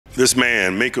This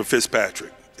man, Minkah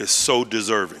Fitzpatrick, is so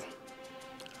deserving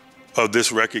of this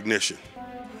recognition.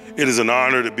 It is an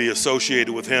honor to be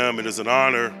associated with him. It is an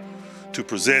honor to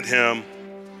present him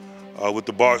with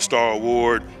the Bart Starr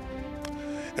Award.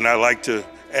 And I'd like to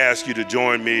ask you to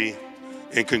join me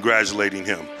in congratulating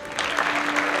him.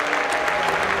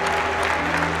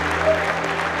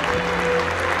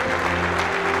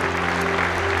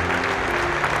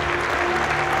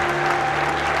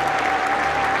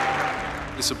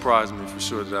 It surprised me for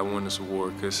sure that I won this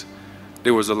award, because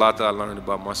there was a lot that I learned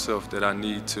about myself that I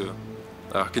need to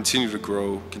continue to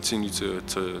grow, continue to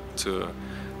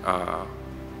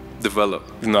develop.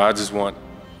 I just want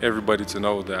everybody to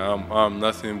know that I'm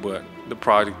nothing but the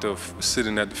product of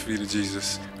sitting at the feet of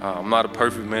Jesus. I'm not a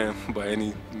perfect man by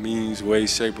any means, way,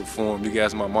 shape, or form. You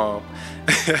guys, my mom.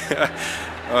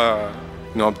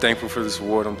 I'm thankful for this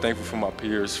award. I'm thankful for my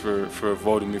peers for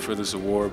voting me for this award.